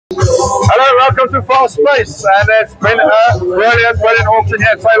Hello, welcome to Farmspace, and it's been a brilliant auction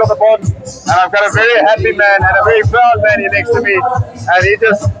here at Sale of the Bonts, and I've got a very happy man and a very proud man here next to me, and he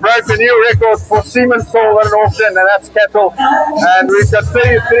just broke the new record for semen sold at an auction, and that's cattle, and we've got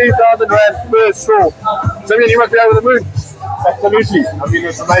 33,000 rand per straw. So you must be over the moon. Absolutely. I mean,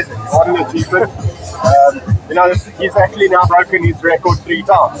 it's amazing. What an achievement. You know, he's actually now broken his record 3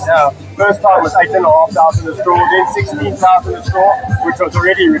 times. First time was 8,500 a straw, then 16,000 a straw, which was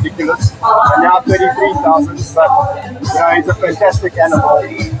already ridiculous, and now 33,000. But you know, he's a fantastic animal.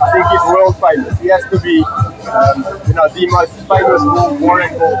 I think he's world famous. He has to be, you know, the most famous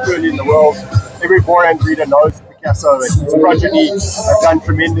Boran bull surely in the world. Every Boran breeder knows Picasso and his progeny have done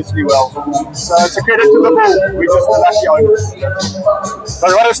tremendously well. So it's a credit to the bull. We're just lucky owners. So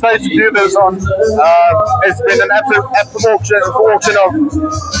what a stage to do this on. It's been an absolute auction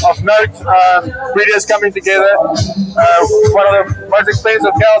of note. Breeders coming together. One of the most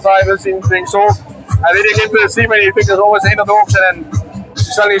expensive cows I've ever seen being sold. And then you get to the semen, you think there's always the end of the auction, and you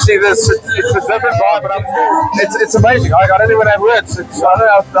suddenly see this. It's a different vibe, but it's amazing. I don't even have words. I don't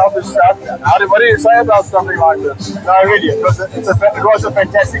know what do you say about something like this? No, really, it was a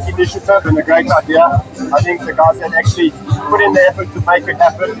fantastic initiative and a great idea. I think the guys that actually put in the effort to make it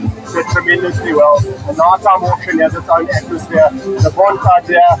happen did tremendously well. The nighttime auction has its own atmosphere. The Bonts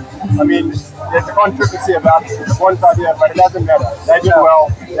idea, I mean, there's a controversy about the Bonts idea, but it doesn't matter. They did well.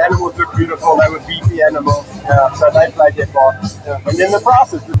 The animals look beautiful. They were beefy animals, so they played their part. And then the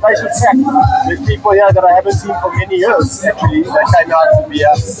prices, the place was packed. There's people here that I haven't seen for many years, actually, that came out to be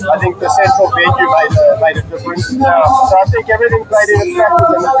here. I think the central venue made a difference. So I think everything played in its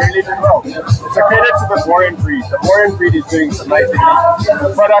factors and it really did well. It's a credit to the Boran breed. The Boran breed is doing amazingly.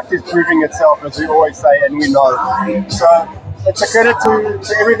 The product is proving itself, as we always say, and we know. So it's a credit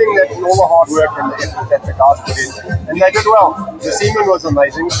to everything all the hard work and the effort that the guys put in. And they did well. The semen was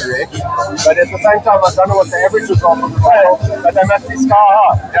amazing, correct. But at the same time, I don't know what the averages are for the sale, but they must be sky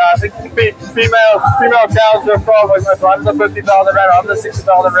high. Yeah, I think female cows are probably under 50,000 rand, under 60,000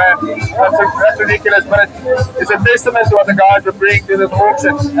 rand. That's ridiculous, but it's a testament to what the guys were bringing to this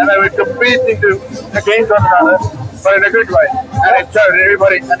auction. And they were competing against one another, but in a good way. And it showed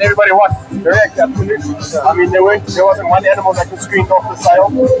everybody won. Correct, absolutely. I mean, there wasn't one animal that was screened off the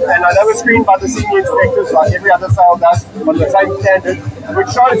sale, and they were screened by the senior inspectors like every other sale does on the same standard, which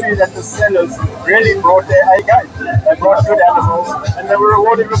shows you that the sellers really brought their A game. They brought good animals, and they were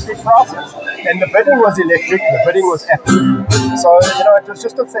rewarded with good prices. And the bidding was electric, the bidding was active. So, you know, it was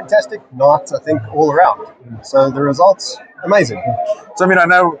just a fantastic night, I think, all around. So the results, amazing. So, I mean, I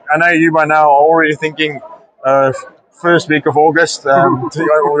know you by now are already thinking first week of August,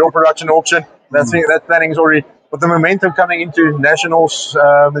 your production auction. That planning is already, with the momentum coming into nationals,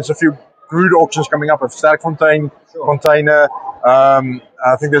 there's a few brood auctions coming up of Sterkfontein, Container.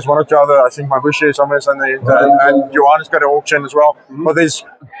 I think there's one or two other. I think my bush here somewhere, and Johannes got an auction as well. But there's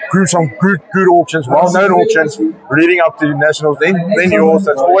some good auctions, well-known auctions leading up to nationals. Then yours.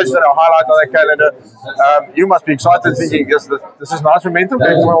 That's always a highlight on that calendar. You must be excited, thinking this is nice momentum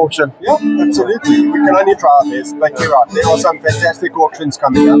going to an auction. Yeah, absolutely. We can only try our best, but you're right. There are some fantastic auctions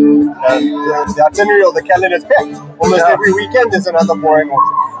coming up. The itinerary of the calendar is packed. Almost every weekend there's another Boran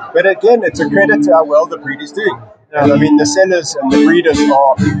auction. But again, it's a credit to how well the breed is doing. I mean, the sellers and the breeders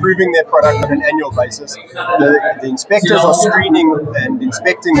are improving their product on an annual basis. The inspectors are screening and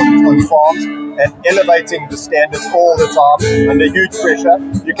inspecting on farms and elevating the standards all the time under huge pressure.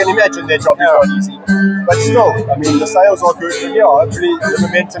 You can imagine their job is not easy. But still, I mean, the sales are good. And yeah, hopefully the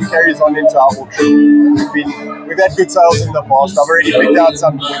momentum carries on into our auction. We've had good sales in the past. I've already picked out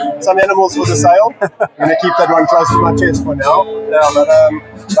some animals for the sale. I'm going to keep that one close to my chest for now.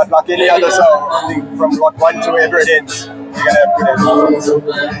 But like any other sale, I think from lot 1 to wherever it ends, you're going to have good animals.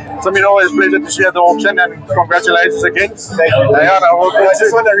 So, I mean, always a pleasure to share the auction, and congratulations again. Thank you. I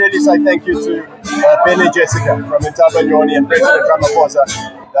just want to really say thank you to Ben and Jessica from Ntaba Nyoni and President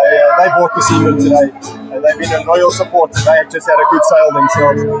Ramaphosa. They bought the semen today, and they've been a loyal supporter. They have just had a good sale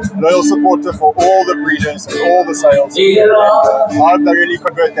themselves. Loyal supporter for all the breeders and all the sales. I hope they really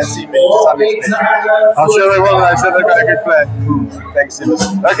convert that semen to some extent. I'm sure they will. I said they've got a good plan. Thanks, Silas.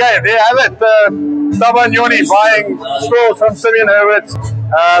 Okay, there you have it. Ntaba Nyoni buying straws from Simeon Hurwitz.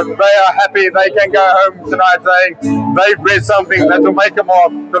 They are happy. They can go home tonight saying they've bred something that will make them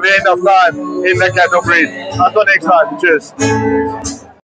off to the end of time in the cattle breed. Until next time, cheers.